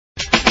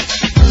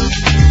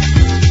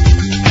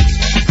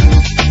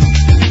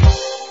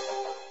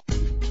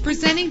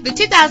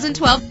Introducing the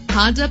 2012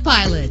 Honda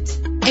Pilot.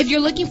 If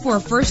you're looking for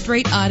a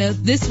first-rate auto,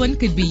 this one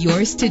could be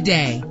yours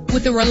today.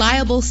 With a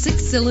reliable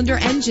 6-cylinder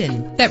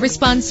engine that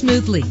responds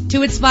smoothly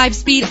to its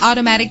 5-speed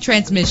automatic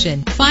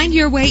transmission. Find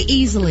your way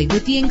easily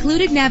with the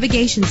included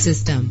navigation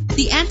system.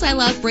 The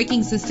anti-lock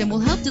braking system will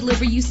help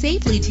deliver you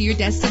safely to your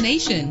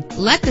destination.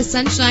 Let the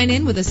sunshine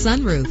in with a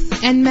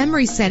sunroof. And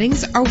memory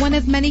settings are one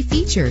of many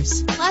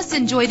features. Plus,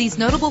 enjoy these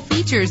notable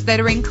features that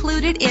are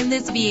included in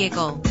this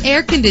vehicle: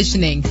 air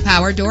conditioning,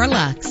 power door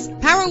locks,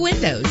 power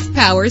windows,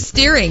 power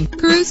steering,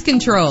 cruise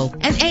control,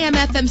 and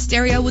AM/FM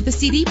stereo with a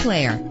CD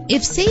player.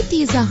 If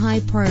safety is a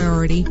high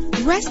priority,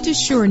 rest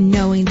assured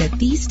knowing that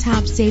these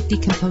top safety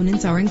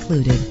components are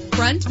included: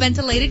 front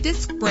ventilated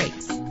disc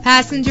brakes,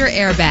 passenger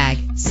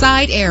airbag,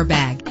 side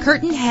airbag,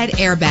 curtain head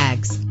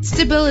airbags,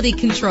 stability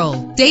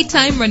control,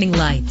 daytime running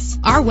lights.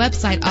 Our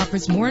website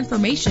offers more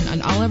information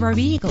on all of our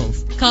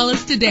vehicles. Call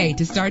us today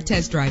to start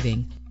test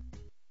driving.